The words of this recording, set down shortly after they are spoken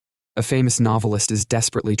A famous novelist is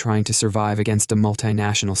desperately trying to survive against a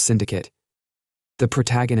multinational syndicate. The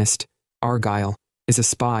protagonist, Argylle, is a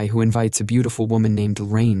spy who invites a beautiful woman named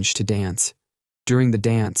Range to dance. During the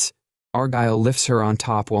dance, Argylle lifts her on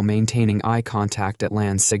top while maintaining eye contact at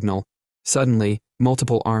Land's signal. Suddenly,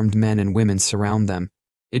 multiple armed men and women surround them.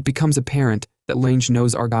 It becomes apparent that Range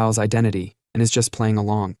knows Argylle's identity and is just playing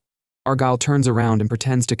along. Argylle turns around and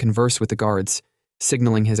pretends to converse with the guards,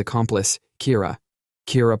 signaling his accomplice, Kira.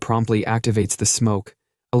 Kira promptly activates the smoke,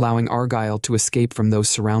 allowing Argylle to escape from those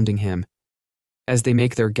surrounding him. As they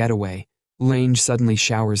make their getaway, Range suddenly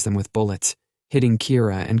showers them with bullets, hitting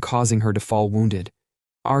Kira and causing her to fall wounded.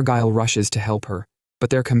 Argylle rushes to help her, but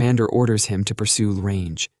their commander orders him to pursue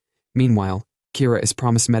Range. Meanwhile, Kira is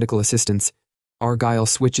promised medical assistance. Argylle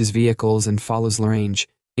switches vehicles and follows Range,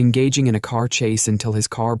 engaging in a car chase until his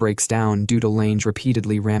car breaks down due to Range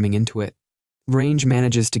repeatedly ramming into it. Range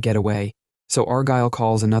manages to get away, so Argylle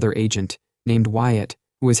calls another agent, named Wyatt,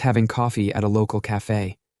 who is having coffee at a local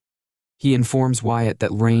cafe. He informs Wyatt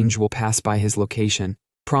that Range will pass by his location,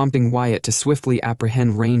 prompting Wyatt to swiftly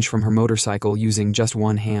apprehend Range from her motorcycle using just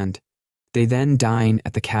one hand. They then dine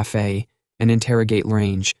at the cafe and interrogate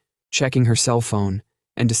Range, checking her cell phone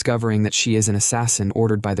and discovering that she is an assassin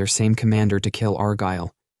ordered by their same commander to kill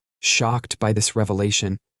Argylle. Shocked by this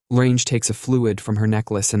revelation, Range takes a fluid from her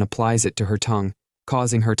necklace and applies it to her tongue,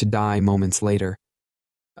 causing her to die moments later.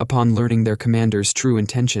 Upon learning their commander's true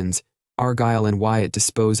intentions, Argylle and Wyatt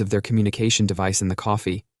dispose of their communication device in the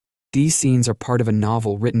coffee. These scenes are part of a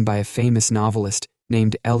novel written by a famous novelist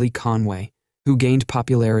named Argylle Conway, who gained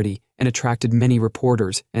popularity and attracted many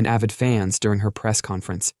reporters and avid fans during her press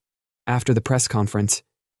conference. After the press conference,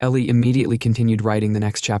 Argylle immediately continued writing the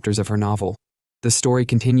next chapters of her novel. The story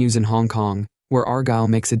continues in Hong Kong, where Argylle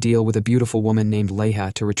makes a deal with a beautiful woman named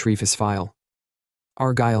Leia to retrieve his file.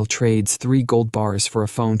 Argylle trades 3 gold bars for a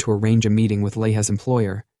phone to arrange a meeting with Leia's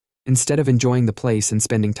employer. Instead of enjoying the place and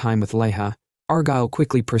spending time with Leia, Argylle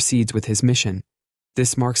quickly proceeds with his mission.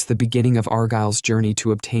 This marks the beginning of Argylle's journey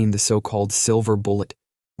to obtain the so-called silver bullet.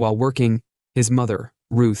 While working, his mother,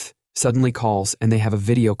 Ruth, suddenly calls and they have a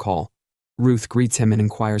video call. Ruth greets him and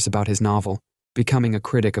inquires about his novel, becoming a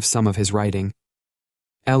critic of some of his writing.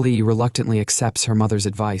 Argylle reluctantly accepts her mother's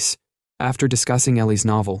advice. After discussing Argylle's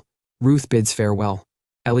novel, Ruth bids farewell.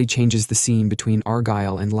 Argylle changes the scene between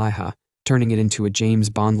Argylle and Leia, turning it into a James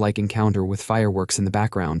Bond-like encounter with fireworks in the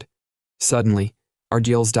background. Suddenly,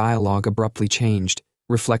 Argylle's dialogue abruptly changed,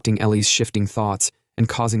 reflecting Argylle's shifting thoughts and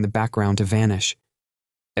causing the background to vanish.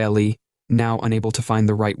 Argylle, now unable to find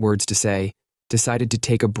the right words to say, decided to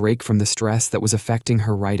take a break from the stress that was affecting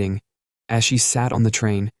her writing. As she sat on the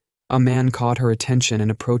train, a man caught her attention and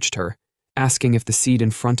approached her, asking if the seat in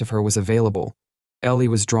front of her was available. Argylle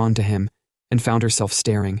was drawn to him and found herself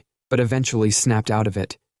staring, but eventually snapped out of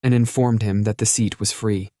it and informed him that the seat was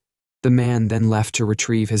free. The man then left to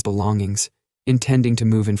retrieve his belongings, intending to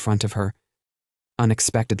move in front of her.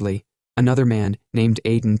 Unexpectedly, another man named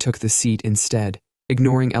Aiden took the seat instead,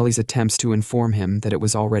 ignoring Argylle's attempts to inform him that it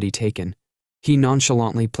was already taken. He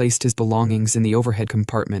nonchalantly placed his belongings in the overhead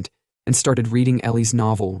compartment and started reading Argylle's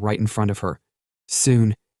novel right in front of her.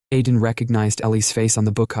 Soon, Aiden recognized Argylle's face on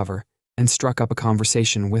the book cover and struck up a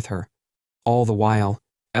conversation with her. All the while,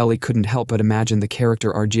 Argylle couldn't help but imagine the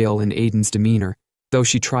character Argylle in Aiden's demeanor, though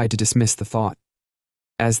she tried to dismiss the thought.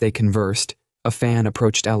 As they conversed, a fan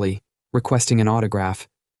approached Argylle, requesting an autograph.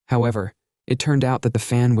 However, it turned out that the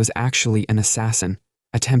fan was actually an assassin,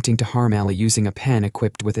 attempting to harm Argylle using a pen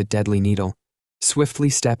equipped with a deadly needle. Swiftly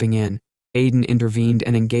stepping in, Aiden intervened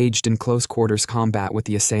and engaged in close-quarters combat with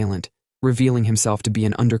the assailant, revealing himself to be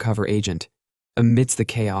an undercover agent. Amidst the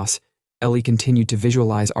chaos, Argylle continued to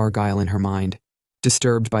visualize Argylle in her mind.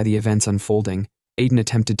 Disturbed by the events unfolding, Aiden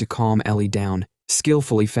attempted to calm Argylle down,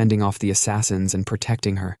 skillfully fending off the assassins and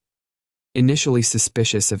protecting her. Initially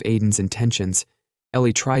suspicious of Aiden's intentions,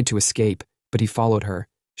 Argylle tried to escape, but he followed her,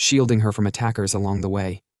 shielding her from attackers along the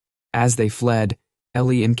way. As they fled,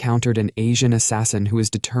 Argylle encountered an Asian assassin who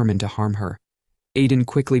was determined to harm her. Aiden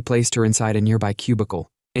quickly placed her inside a nearby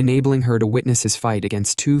cubicle, enabling her to witness his fight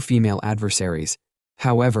against 2 female adversaries.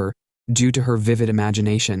 However, due to her vivid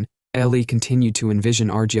imagination, Argylle continued to envision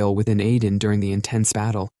Argylle within Aiden during the intense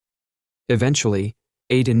battle. Eventually,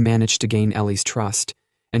 Aiden managed to gain Argylle's trust,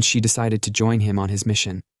 and she decided to join him on his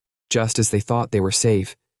mission. Just as they thought they were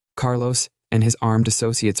safe, Carlos and his armed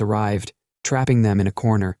associates arrived, trapping them in a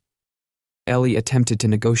corner. Argylle attempted to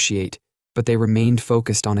negotiate, but they remained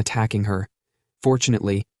focused on attacking her.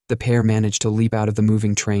 Fortunately, the pair managed to leap out of the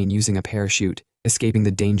moving train using a parachute, escaping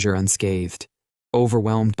the danger unscathed.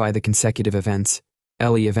 Overwhelmed by the consecutive events,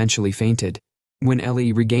 Argylle eventually fainted. When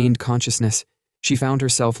Argylle regained consciousness, She found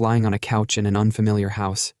herself lying on a couch in an unfamiliar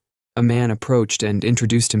house. A man approached and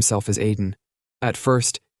introduced himself as Aiden. At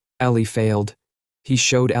first, Ellie failed. He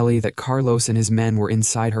showed Ellie that Carlos and his men were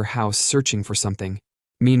inside her house searching for something.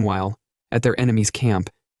 Meanwhile, at their enemy's camp,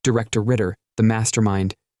 Director Ritter, the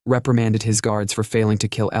mastermind, reprimanded his guards for failing to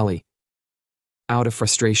kill Ellie. Out of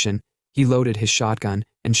frustration, he loaded his shotgun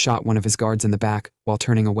and shot one of his guards in the back while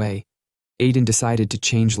turning away. Aiden decided to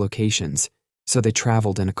change locations, so they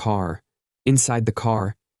traveled in a car. Inside the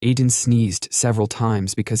car, Aiden sneezed several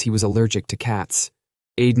times because he was allergic to cats.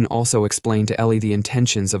 Aiden also explained to Ellie the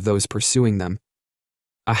intentions of those pursuing them.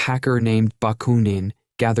 A hacker named Bakunin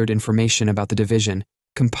gathered information about the division,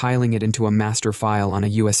 compiling it into a master file on a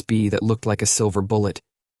USB that looked like a silver bullet.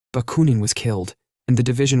 Bakunin was killed, and the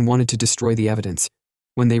division wanted to destroy the evidence.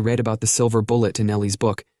 When they read about the silver bullet in Ellie's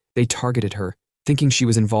book, they targeted her, thinking she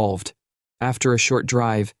was involved. After a short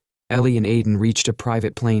drive, Ellie and Aiden reached a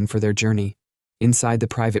private plane for their journey. Inside the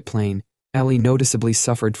private plane, Ellie noticeably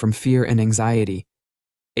suffered from fear and anxiety.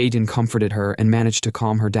 Aiden comforted her and managed to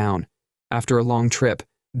calm her down. After a long trip,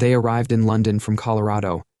 they arrived in London from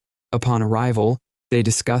Colorado. Upon arrival, they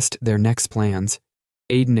discussed their next plans.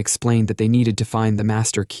 Aiden explained that they needed to find the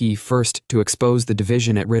master key first to expose the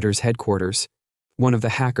division at Ritter's headquarters. One of the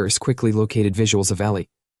hackers quickly located visuals of Ellie.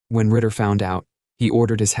 When Ritter found out, he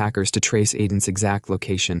ordered his hackers to trace Aiden's exact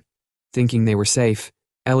location. Thinking they were safe,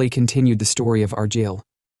 Ellie continued the story of Argylle.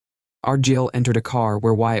 Argylle entered a car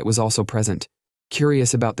where Wyatt was also present.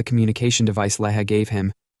 Curious about the communication device Leha gave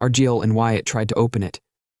him, Argylle and Wyatt tried to open it.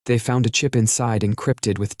 They found a chip inside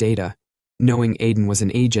encrypted with data. Knowing Aiden was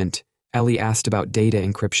an agent, Ellie asked about data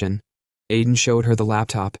encryption. Aiden showed her the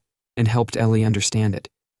laptop and helped Ellie understand it.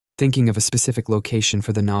 Thinking of a specific location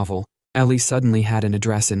for the novel, Ellie suddenly had an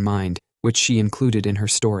address in mind, which she included in her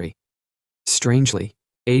story. Strangely,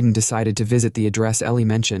 Aiden decided to visit the address Ellie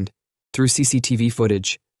mentioned. Through CCTV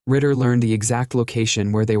footage, Ritter learned the exact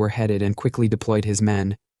location where they were headed and quickly deployed his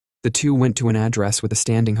men. The two went to an address with a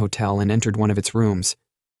standing hotel and entered one of its rooms.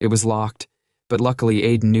 It was locked, but luckily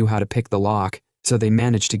Aiden knew how to pick the lock, so they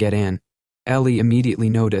managed to get in. Ellie immediately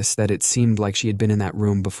noticed that it seemed like she had been in that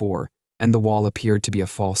room before, and the wall appeared to be a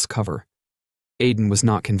false cover. Aiden was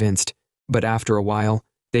not convinced, but after a while,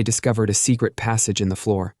 they discovered a secret passage in the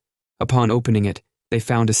floor. Upon opening it, they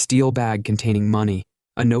found a steel bag containing money,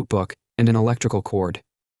 a notebook, and an electrical cord.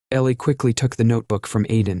 Ellie quickly took the notebook from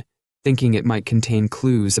Aiden, thinking it might contain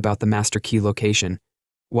clues about the master key location.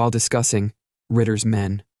 While discussing, Ritter's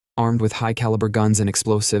men, armed with high-caliber guns and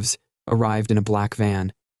explosives, arrived in a black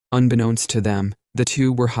van. Unbeknownst to them, the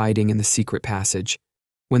two were hiding in the secret passage.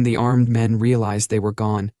 When the armed men realized they were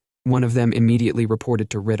gone, one of them immediately reported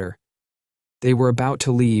to Ritter. They were about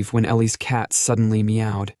to leave when Ellie's cat suddenly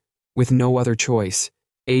meowed. With no other choice,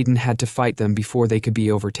 Aiden had to fight them before they could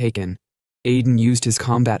be overtaken. Aiden used his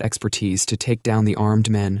combat expertise to take down the armed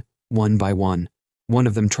men, one by one. One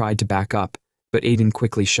of them tried to back up, but Aiden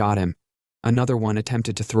quickly shot him. Another one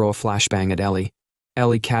attempted to throw a flashbang at Ellie.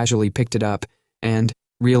 Ellie casually picked it up and,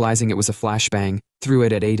 realizing it was a flashbang, threw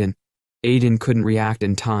it at Aiden. Aiden couldn't react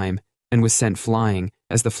in time and was sent flying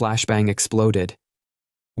as the flashbang exploded.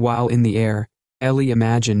 While in the air, Ellie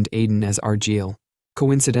imagined Aiden as Argylle,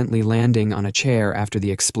 coincidentally landing on a chair after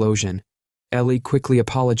the explosion. Ellie quickly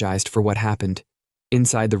apologized for what happened.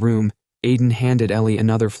 Inside the room, Aiden handed Ellie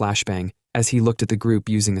another flashbang as he looked at the group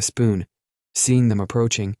using a spoon. Seeing them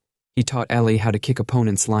approaching, he taught Ellie how to kick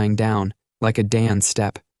opponents lying down, like a dance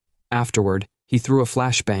step. Afterward, he threw a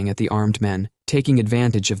flashbang at the armed men, taking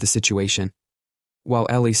advantage of the situation. While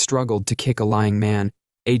Ellie struggled to kick a lying man,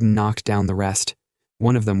 Aiden knocked down the rest.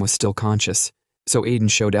 One of them was still conscious, so Aiden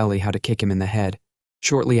showed Ellie how to kick him in the head.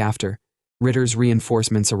 Shortly after, Ritter's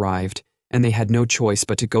reinforcements arrived, and they had no choice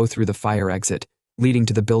but to go through the fire exit, leading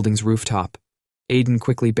to the building's rooftop. Aiden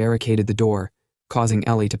quickly barricaded the door, causing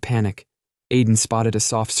Ellie to panic. Aiden spotted a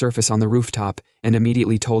soft surface on the rooftop and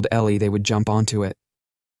immediately told Ellie they would jump onto it.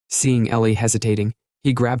 Seeing Ellie hesitating,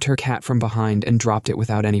 he grabbed her cat from behind and dropped it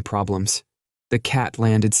without any problems. The cat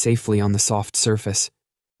landed safely on the soft surface.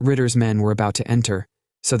 Ritter's men were about to enter,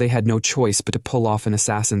 so they had no choice but to pull off an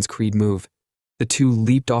Assassin's Creed move. The two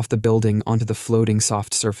leaped off the building onto the floating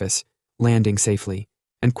soft surface, landing safely,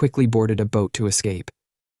 and quickly boarded a boat to escape.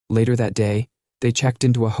 Later that day, they checked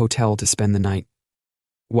into a hotel to spend the night.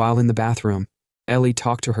 While in the bathroom, Ellie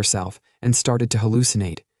talked to herself and started to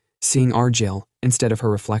hallucinate, seeing Argylle instead of her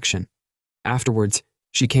reflection. Afterwards,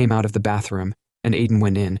 she came out of the bathroom, and Aiden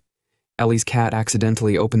went in. Ellie's cat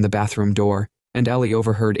accidentally opened the bathroom door, and Ellie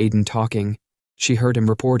overheard Aiden talking. She heard him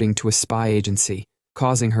reporting to a spy agency,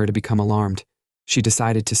 causing her to become alarmed. She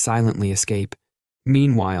decided to silently escape.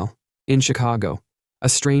 Meanwhile, in Chicago, a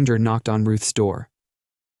stranger knocked on Ruth's door.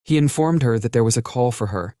 He informed her that there was a call for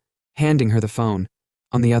her, handing her the phone.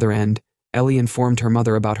 On the other end, Ellie informed her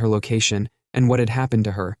mother about her location and what had happened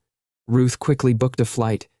to her. Ruth quickly booked a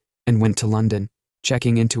flight and went to London,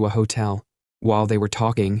 checking into a hotel. While they were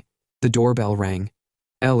talking, the doorbell rang.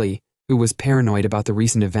 Ellie, who was paranoid about the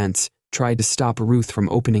recent events, tried to stop Ruth from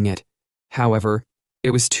opening it. However,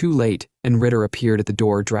 it was too late and Ritter appeared at the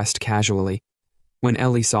door dressed casually. When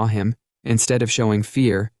Ellie saw him, instead of showing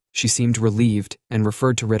fear, she seemed relieved and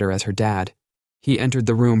referred to Ritter as her dad. He entered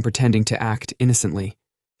the room pretending to act innocently.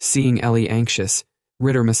 Seeing Ellie anxious,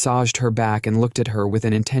 Ritter massaged her back and looked at her with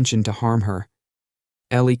an intention to harm her.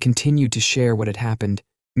 Ellie continued to share what had happened,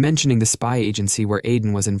 mentioning the spy agency where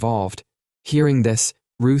Aiden was involved. Hearing this,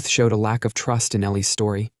 Ruth showed a lack of trust in Ellie's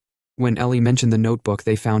story. When Ellie mentioned the notebook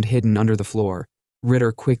they found hidden under the floor,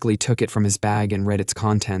 Ritter quickly took it from his bag and read its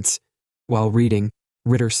contents. While reading,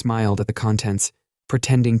 Ritter smiled at the contents,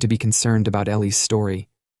 pretending to be concerned about Ellie's story.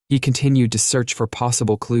 He continued to search for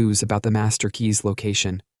possible clues about the master key's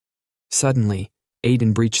location. Suddenly,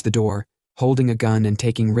 Aiden breached the door, holding a gun and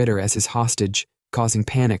taking Ritter as his hostage, causing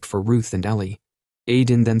panic for Ruth and Ellie.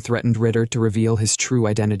 Aiden then threatened Ritter to reveal his true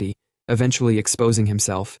identity, eventually exposing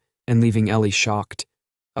himself and leaving Ellie shocked.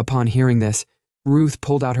 Upon hearing this, Ruth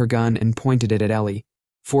pulled out her gun and pointed it at Ellie.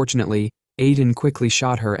 Fortunately, Aiden quickly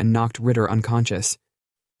shot her and knocked Ritter unconscious.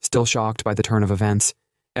 Still shocked by the turn of events,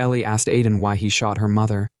 Ellie asked Aiden why he shot her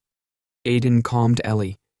mother. Aiden calmed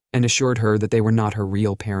Ellie and assured her that they were not her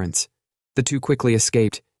real parents. The two quickly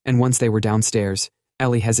escaped, and once they were downstairs,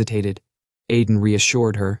 Ellie hesitated. Aiden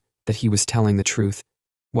reassured her that he was telling the truth.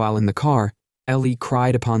 While in the car, Ellie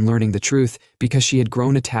cried upon learning the truth because she had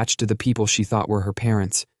grown attached to the people she thought were her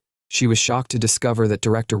parents. She was shocked to discover that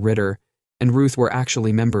Director Ritter and Ruth were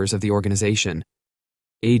actually members of the organization.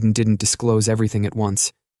 Aiden didn't disclose everything at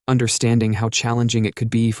once, understanding how challenging it could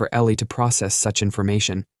be for Ellie to process such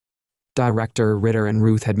information. Director Ritter and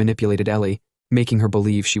Ruth had manipulated Ellie, making her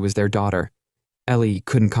believe she was their daughter. Ellie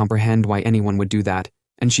couldn't comprehend why anyone would do that,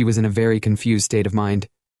 and she was in a very confused state of mind.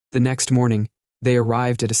 The next morning, they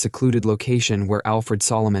arrived at a secluded location where Alfred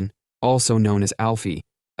Solomon, also known as Alfie,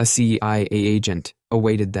 a CIA agent,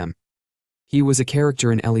 awaited them. He was a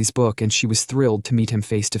character in Ellie's book and she was thrilled to meet him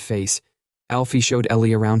face to face. Alfie showed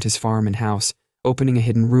Ellie around his farm and house, opening a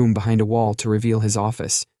hidden room behind a wall to reveal his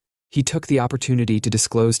office. He took the opportunity to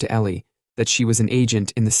disclose to Ellie that she was an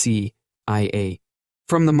agent in the CIA.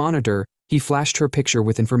 From the monitor, he flashed her picture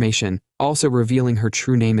with information, also revealing her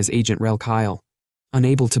true name as Agent Argylle.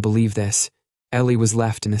 Unable to believe this, Ellie was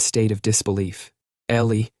left in a state of disbelief.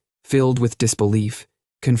 Ellie, filled with disbelief,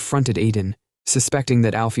 confronted Aiden, suspecting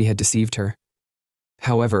that Alfie had deceived her.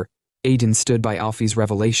 However, Aiden stood by Alfie's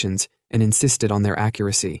revelations and insisted on their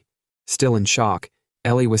accuracy. Still in shock,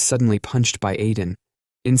 Ellie was suddenly punched by Aiden.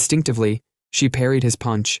 Instinctively, she parried his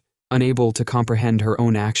punch, unable to comprehend her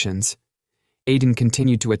own actions. Aiden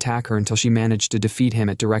continued to attack her until she managed to defeat him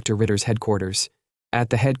at Director Ritter's headquarters. At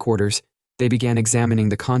the headquarters, they began examining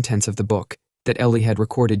the contents of the book that Ellie had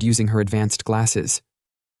recorded using her advanced glasses.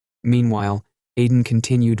 Meanwhile, Aiden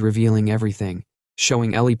continued revealing everything,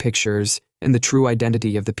 showing Ellie pictures and the true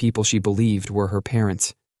identity of the people she believed were her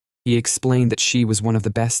parents. He explained that she was one of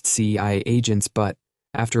the best CIA agents, but,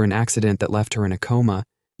 after an accident that left her in a coma,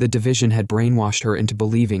 the division had brainwashed her into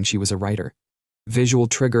believing she was a writer. Visual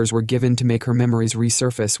triggers were given to make her memories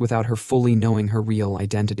resurface without her fully knowing her real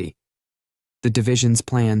identity. The division's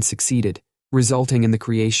plan succeeded, resulting in the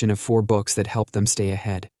creation of 4 books that helped them stay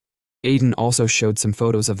ahead. Aiden also showed some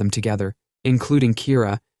photos of them together, including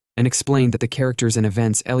Kira, and explained that the characters and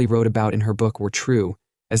events Ellie wrote about in her book were true,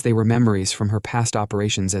 as they were memories from her past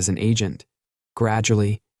operations as an agent.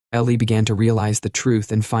 Gradually, Ellie began to realize the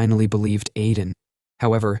truth and finally believed Aiden.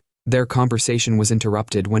 However, their conversation was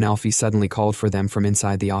interrupted when Alfie suddenly called for them from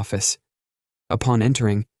inside the office. Upon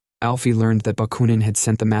entering, Alfie learned that Bakunin had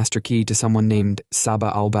sent the master key to someone named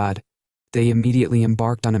Saba al-Bad. They immediately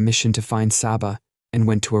embarked on a mission to find Saba and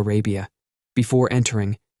went to Arabia. Before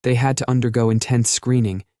entering, they had to undergo intense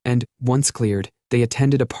screening, and, once cleared, they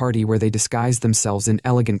attended a party where they disguised themselves in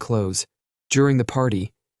elegant clothes. During the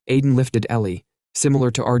party, Aiden lifted Ellie,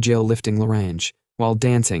 similar to Argylle lifting Larange, while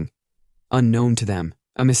dancing. Unknown to them,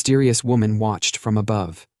 a mysterious woman watched from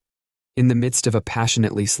above. In the midst of a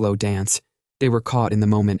passionately slow dance, they were caught in the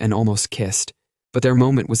moment and almost kissed, but their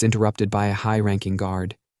moment was interrupted by a high-ranking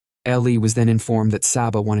guard. Ellie was then informed that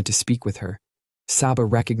Saba wanted to speak with her. Saba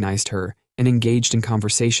recognized her and engaged in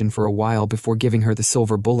conversation for a while before giving her the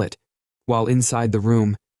silver bullet. While inside the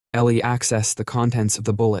room, Ellie accessed the contents of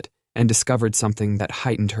the bullet and discovered something that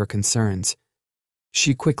heightened her concerns.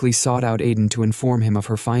 She quickly sought out Aiden to inform him of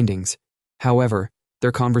her findings. However,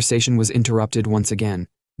 Their conversation was interrupted once again,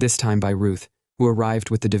 this time by Ruth, who arrived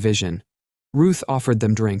with the division. Ruth offered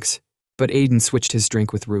them drinks, but Aiden switched his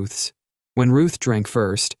drink with Ruth's. When Ruth drank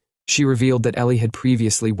first, she revealed that Ellie had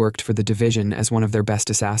previously worked for the division as one of their best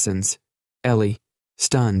assassins. Ellie,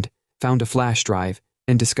 stunned, found a flash drive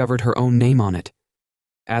and discovered her own name on it.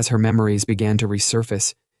 As her memories began to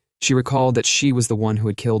resurface, she recalled that she was the one who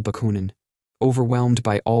had killed Bakunin. Overwhelmed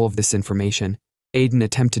by all of this information, Aiden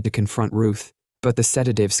attempted to confront Ruth, but the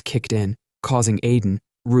sedatives kicked in, causing Aiden,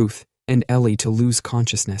 Ruth, and Ellie to lose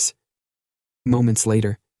consciousness. Moments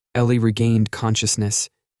later, Ellie regained consciousness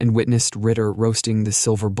and witnessed Ritter roasting the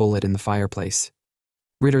silver bullet in the fireplace.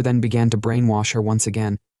 Ritter then began to brainwash her once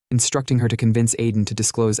again, instructing her to convince Aiden to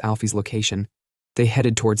disclose Alfie's location. They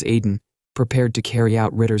headed towards Aiden, prepared to carry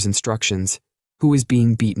out Ritter's instructions, who is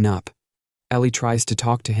being beaten up. Ellie tries to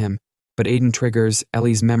talk to him, but Aiden triggers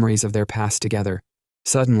Ellie's memories of their past together.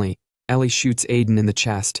 Suddenly, Ellie shoots Aiden in the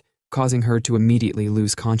chest, causing her to immediately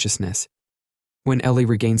lose consciousness. When Ellie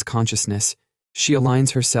regains consciousness, she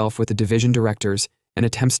aligns herself with the division directors and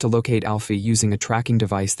attempts to locate Alfie using a tracking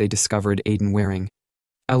device they discovered Aiden wearing.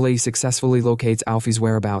 Ellie successfully locates Alfie's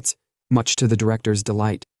whereabouts, much to the director's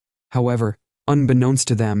delight. However, unbeknownst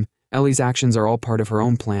to them, Ellie's actions are all part of her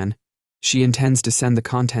own plan. She intends to send the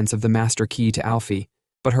contents of the master key to Alfie,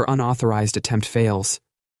 but her unauthorized attempt fails.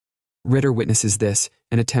 Ritter witnesses this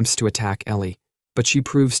and attempts to attack Ellie, but she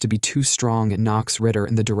proves to be too strong and knocks Ritter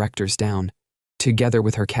and the directors down. Together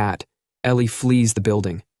with her cat, Ellie flees the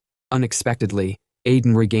building. Unexpectedly,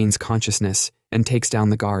 Aiden regains consciousness and takes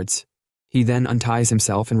down the guards. He then unties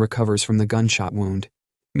himself and recovers from the gunshot wound.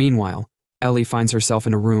 Meanwhile, Ellie finds herself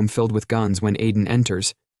in a room filled with guns when Aiden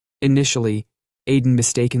enters. Initially, Aiden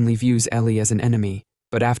mistakenly views Ellie as an enemy,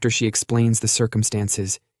 but after she explains the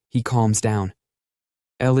circumstances, he calms down.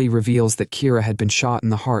 Ellie reveals that Kira had been shot in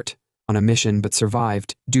the heart on a mission but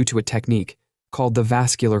survived due to a technique called the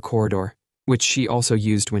vascular corridor, which she also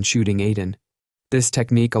used when shooting Aiden. This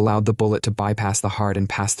technique allowed the bullet to bypass the heart and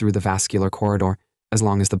pass through the vascular corridor, as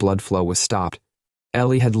long as the blood flow was stopped.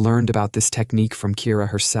 Ellie had learned about this technique from Kira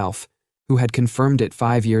herself, who had confirmed it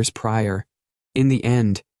 5 years prior. In the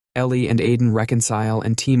end, Ellie and Aiden reconcile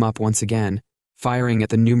and team up once again, firing at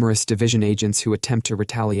the numerous division agents who attempt to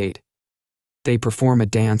retaliate. They perform a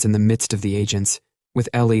dance in the midst of the agents, with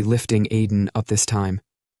Ellie lifting Aiden up this time.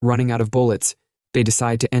 Running out of bullets, they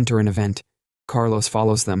decide to enter an event. Carlos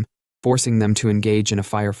follows them, forcing them to engage in a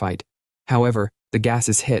firefight. However, the gas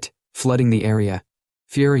is hit, flooding the area.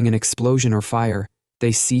 Fearing an explosion or fire,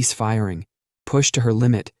 they cease firing. Pushed to her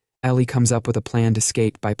limit, Ellie comes up with a planned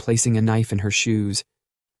escape by placing a knife in her shoes.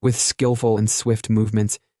 With skillful and swift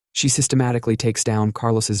movements, she systematically takes down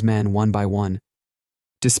Carlos's men one by one.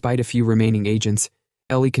 Despite a few remaining agents,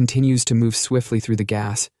 Ellie continues to move swiftly through the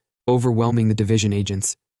gas, overwhelming the division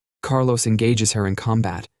agents. Carlos engages her in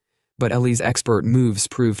combat, but Ellie's expert moves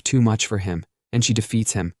prove too much for him, and she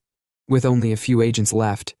defeats him. With only a few agents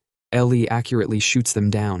left, Ellie accurately shoots them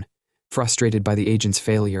down. Frustrated by the agents'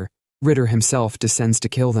 failure, Ritter himself descends to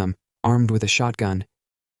kill them, armed with a shotgun.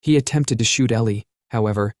 He attempted to shoot Ellie,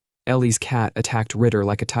 however, Ellie's cat attacked Ritter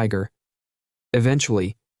like a tiger.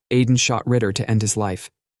 Eventually, Aiden shot Ritter to end his life.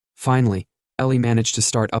 Finally, Ellie managed to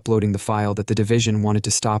start uploading the file that the division wanted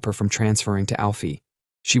to stop her from transferring to Alfie.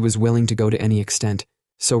 She was willing to go to any extent,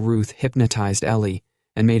 so Ruth hypnotized Ellie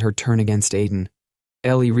and made her turn against Aiden.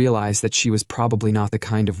 Ellie realized that she was probably not the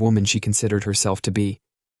kind of woman she considered herself to be.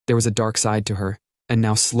 There was a dark side to her, and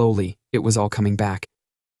now slowly, it was all coming back.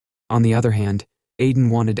 On the other hand,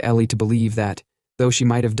 Aiden wanted Ellie to believe that, though she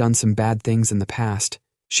might have done some bad things in the past,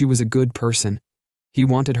 she was a good person. He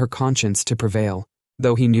wanted her conscience to prevail,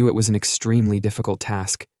 though he knew it was an extremely difficult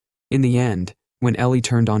task. In the end, when Ellie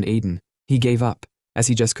turned on Aiden, he gave up, as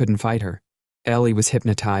he just couldn't fight her. Ellie was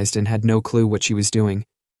hypnotized and had no clue what she was doing.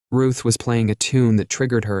 Ruth was playing a tune that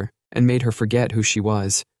triggered her and made her forget who she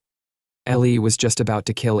was. Ellie was just about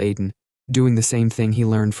to kill Aiden, doing the same thing he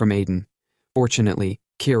learned from Aiden. Fortunately,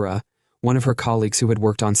 Kira, one of her colleagues who had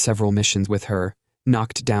worked on several missions with her,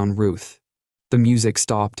 knocked down Ruth. The music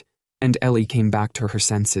stopped, and Ellie came back to her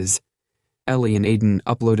senses. Ellie and Aiden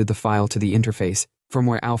uploaded the file to the interface, from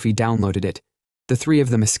where Alfie downloaded it. The three of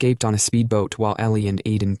them escaped on a speedboat while Ellie and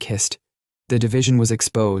Aiden kissed. The division was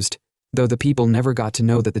exposed, though the people never got to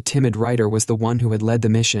know that the timid writer was the one who had led the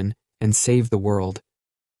mission and saved the world.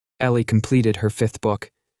 Ellie completed her 5th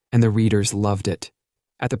book, and the readers loved it.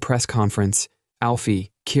 At the press conference,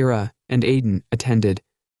 Alfie, Kira, and Aiden attended.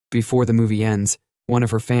 Before the movie ends, one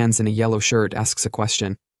of her fans in a yellow shirt asks a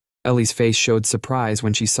question. Ellie's face showed surprise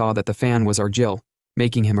when she saw that the fan was Argylle,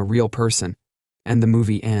 making him a real person. And the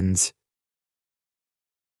movie ends.